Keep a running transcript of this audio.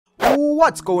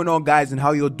What's going on, guys, and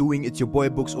how you're doing? It's your boy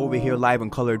Books over here, live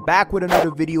and colored, back with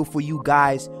another video for you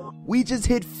guys. We just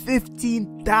hit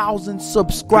 15,000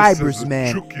 subscribers,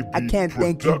 man. I can't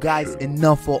thank you guys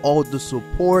enough for all the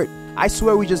support. I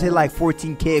swear we just hit like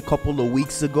 14K a couple of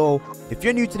weeks ago. If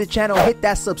you're new to the channel, hit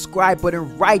that subscribe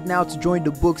button right now to join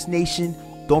the Bouks Nation.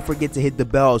 Don't forget to hit the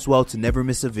bell as well to never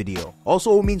miss a video.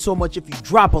 Also, it would mean so much if you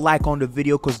drop a like on the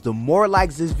video, because the more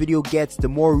likes this video gets, the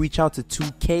more we reach out to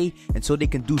 2K, and so they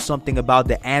can do something about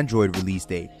the Android release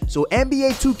date. So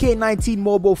NBA 2K19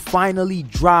 Mobile finally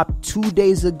dropped 2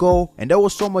 days ago, and there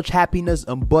was so much happiness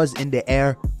and buzz in the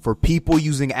air for people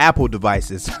using Apple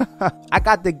devices. I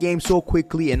got the game so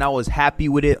quickly and I was happy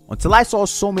with it until I saw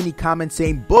so many comments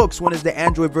saying, Books, when is the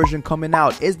Android version coming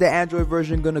out? Is the Android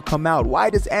version gonna come out?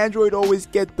 Why does Android always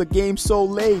get the game so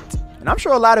late? And I'm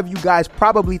sure a lot of you guys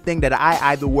probably think that I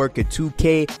either work at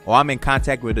 2K or I'm in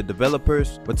contact with the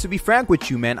developers. But to be frank with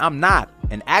you, man, I'm not.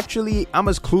 And actually, I'm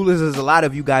as clueless as a lot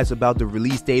of you guys about the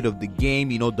release date of the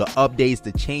game, you know, the updates,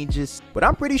 the changes. But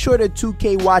I'm pretty sure that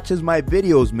 2K watches my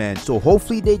videos, man. So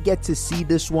hopefully they get to see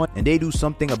this one and they do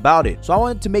something about it. So I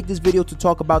wanted to make this video to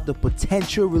talk about the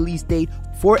potential release date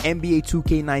for NBA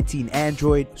 2K19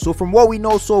 Android. So from what we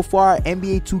know so far,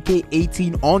 NBA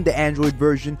 2K18 on the Android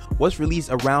version was released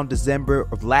around December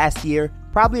of last year.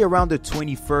 Probably around the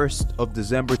 21st of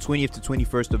December, 20th to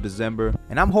 21st of December.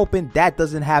 And I'm hoping that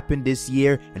doesn't happen this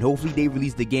year, and hopefully they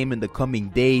release the game in the coming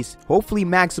days, hopefully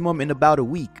maximum in about a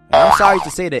week. And I'm sorry to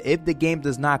say that if the game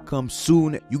does not come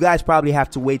soon, you guys probably have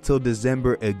to wait till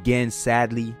December again,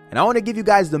 sadly. And I want to give you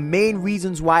guys the main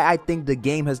reasons why I think the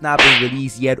game has not been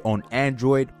released yet on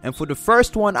Android. And for the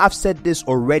first one, I've said this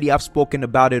already, I've spoken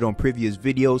about it on previous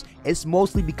videos. It's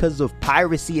mostly because of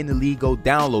piracy and illegal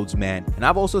downloads, man. And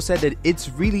I've also said that it's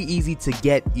really easy to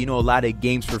get, you know, a lot of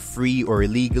games for free or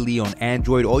illegally on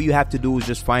Android. All you have to do is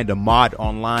just find a mod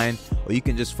online, or you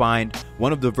can just find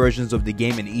one of the versions of the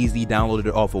game and easily download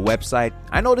it off a website.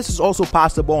 I know this is also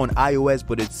possible on iOS,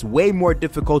 but it's way more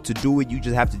difficult to do it. You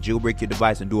just have to jailbreak your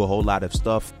device and do a whole lot of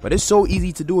stuff. But it's so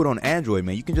easy to do it on Android,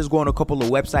 man. You can just go on a couple of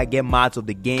websites, get mods of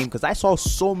the game, because I saw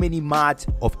so many mods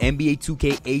of NBA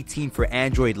 2K18 for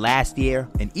Android last year.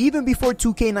 And even before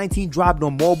 2K19 dropped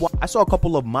on mobile, I saw a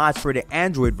couple of mods for the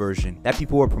Android version that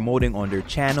people were promoting on their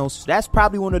channels. So that's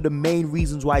probably one of the main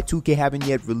reasons why 2K haven't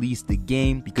yet released the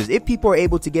game, because if people are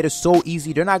able to get it so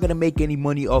easy, they're not going to make any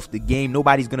money off the game.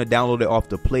 Nobody's going to download it off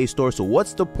the Play Store, so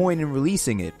what's the point in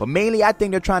releasing it? But mainly I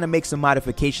think they're trying to make some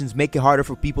modifications, make it harder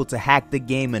for people to hack the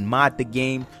game and mod the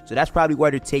game. So that's probably why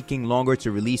they're taking longer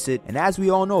to release it. And as we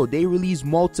all know, they release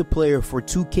multiplayer for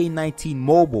 2K19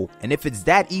 Mobile, and if it's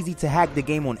that easy to hack the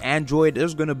game on Android,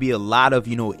 there's going to be a lot of,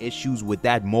 you know, issues with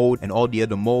that mode and all the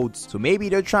other modes. So maybe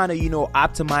they're trying to, you know,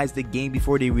 optimize the game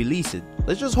before they release it.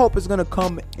 Let's just hope it's gonna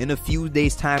come in a few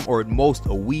days time, or at most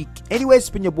a week. Anyways, it's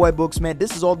been your boy Books, man.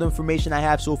 This is all the information I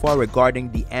have so far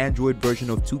regarding the Android version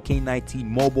of 2K19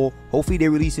 Mobile. Hopefully they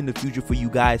release in the future for you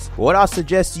guys. But what I'll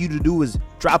suggest you to do is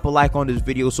drop a like on this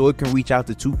video so it can reach out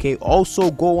to 2K.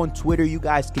 Also, go on Twitter. You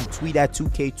guys can tweet at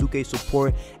 2K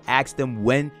support, ask them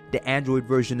when the Android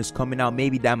version is coming out.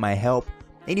 Maybe that might help.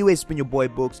 Anyways, it's been your boy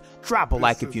Books. Drop a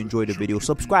like if you enjoyed the video.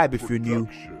 Subscribe if you're new.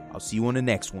 I'll see you on the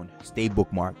next one. Stay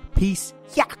bookmarked. Peace.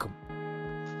 Yakum.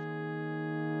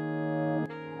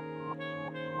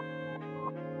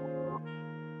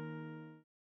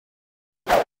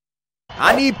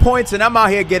 I need points and I'm out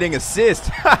here getting assists.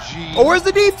 Oh, where's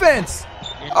the defense?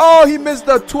 Oh, he missed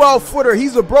the 12-footer.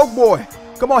 He's a broke boy.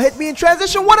 Come on, hit me in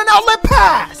transition. What an outlet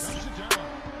pass.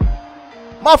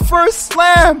 My first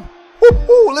slam.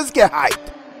 Woo-hoo, let's get hyped.